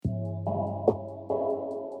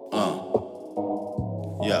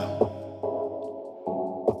Yeah.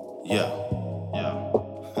 Yeah. Yeah.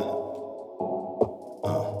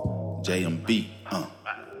 JMB.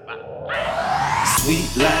 Sweet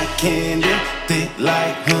like candy, thick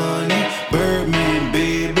like honey. Birdman,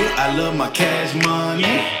 baby, I love my cash money.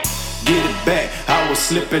 Get it back, I was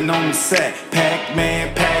slipping on the sack.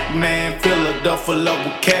 Pac-Man, fill a duffel up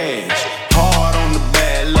with cash. Hard on the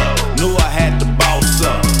bad luck, knew I had to boss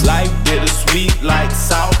up. Life bittersweet like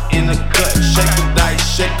salt in a cut. Shake the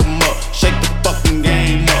dice, shake 'em up, shake the fucking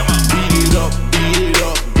game up. Beat it up,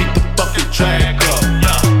 beat the fucking track up.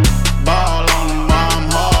 Ball on them,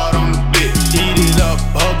 I'm hard on the bitch. Eat it up,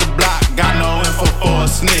 hug the block, got no info for a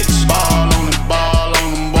snitch. Ball on them, boy,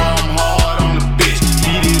 I'm hard on the bitch.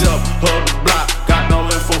 Eat it up, hug the block, got no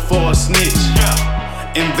info for a snitch.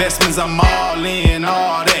 Investments, I'm all in,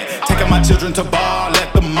 all that. Taking my children to ball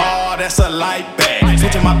at the mall, that's a light bag.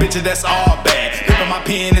 Switching my bitches, that's all bad. Flipping my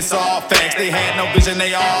pen, it's all facts. They had no vision,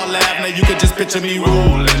 they all laugh. Now you can just picture me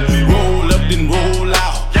rolling. Roll up, then roll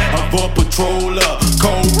out. Avoid patroller,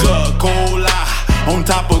 cold cola. On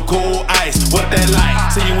top of cold ice, what that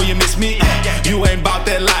like? See you when you miss me, you ain't bout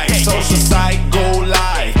that life. Social psycho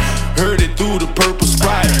life, heard it through the purple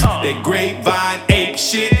Sprite. That grapevine ape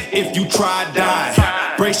shit, if you try dying.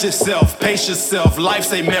 Brace yourself, pace yourself,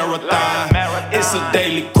 life's a marathon. It's a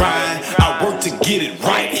daily grind, I work to get it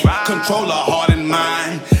right. Control a heart and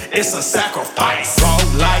mind, it's a sacrifice. Walk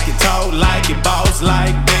like it, talk like it, boss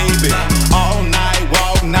like baby. All night,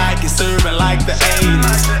 walk Nike, serving like the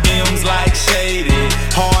 80s. M's like shady,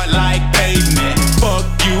 hard like pavement. Fuck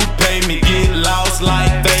you, pay me, get lost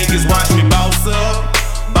like Vegas. Watch me boss up,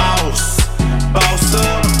 boss, boss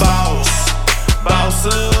up, boss, boss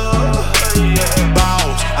up,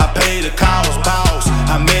 boss. I pay the cost, boss.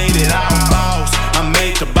 I made it out, boss. I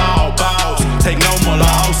made the ball, boss. Take no more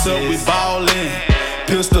loss up, we ballin'.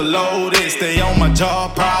 Pistol loaded, stay on my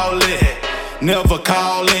job proudly. Never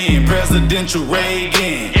call in, Presidential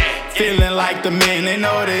Reagan. Feeling like the men, they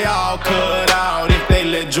know they all cut out if they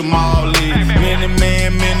let Jamal in. Many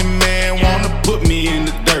man wanna put me in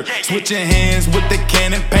the dirt. Switching hands with the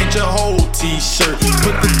cannon, paint your whole t-shirt.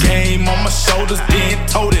 Put the game on my shoulders, then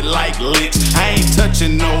tote it like lit. I ain't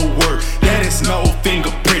touching no work, that is no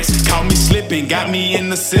fingerprints. Caught me slipping, got me in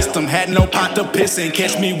the system. Had no pot to piss in,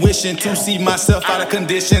 catch me wishing to see myself out of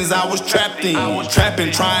conditions I was trapped in.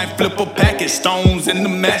 Trapping, trying flip a package, stones in the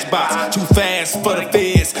matchbox. Too fast for the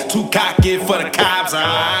feds, too cocky for the cops.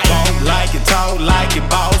 Walk like it, talk like it,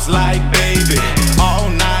 boss like baby. All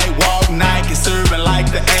night, walk Nike, serving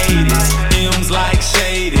like the 80s. M's like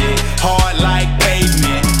shady, hard like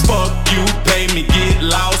pavement. Fuck you, pay me, get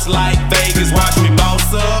lost like Vegas. Watch me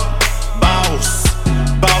boss up, boss,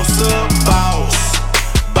 boss up, boss,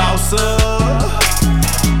 boss up,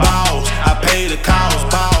 boss. I pay the cost,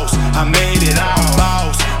 boss. I made it out,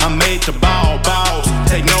 boss. I made the ball, boss.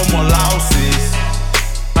 Take no more losses.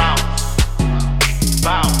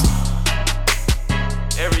 Bounce.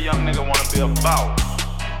 Every young nigga wanna be a boss.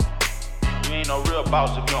 You ain't no real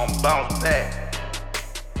boss if you don't bounce back.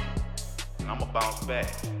 And I'ma bounce back.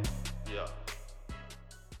 Yeah.